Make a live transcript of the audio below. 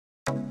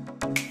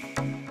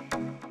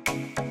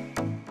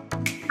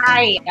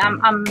Hi,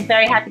 I'm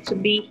very happy to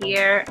be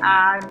here.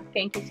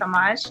 Thank you so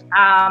much.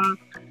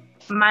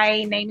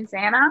 My name is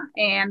Anna,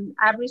 and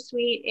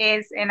Abrisuite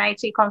is an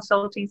IT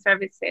consulting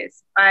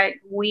services, but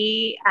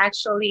we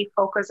actually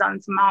focus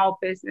on small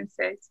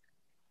businesses.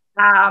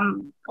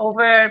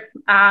 Over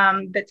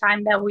the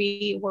time that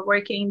we were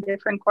working in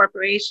different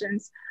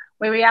corporations,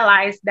 we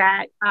realized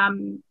that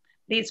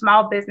the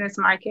small business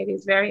market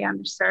is very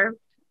underserved.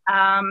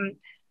 Um,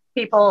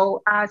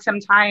 People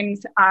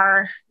sometimes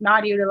are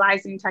not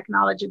utilizing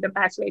technology the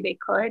best way they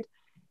could.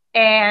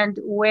 And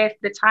with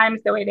the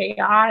times the way they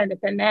are in the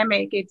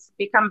pandemic, it's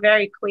become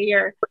very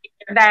clear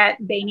that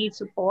they need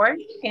support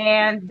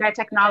and that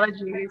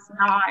technology is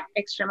not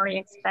extremely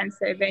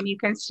expensive and you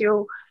can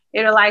still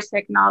utilize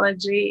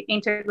technology,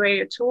 integrate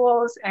your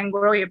tools and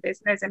grow your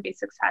business and be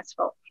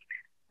successful.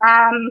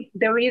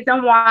 The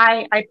reason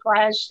why I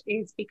pledged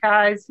is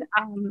because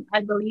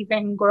I believe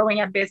in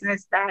growing a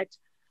business that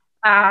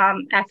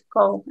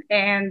ethical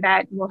and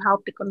that will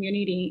help the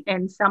community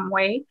in some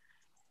way.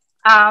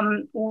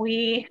 I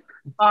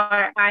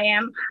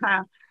am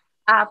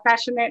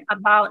passionate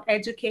about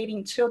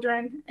educating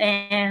children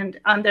and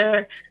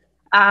under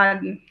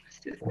um,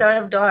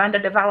 served or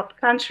underdeveloped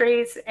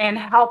countries and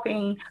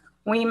helping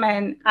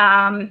women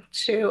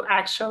to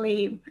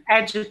actually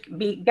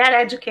get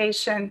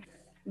education,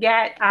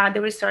 get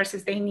the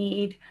resources they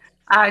need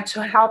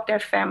to help their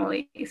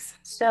families.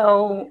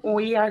 So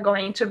we are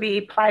going to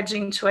be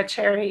pledging to a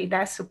charity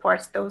that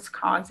supports those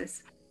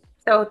causes.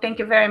 So thank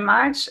you very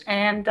much.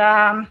 And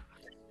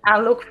I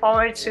look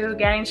forward to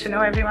getting to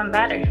know everyone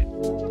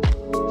better.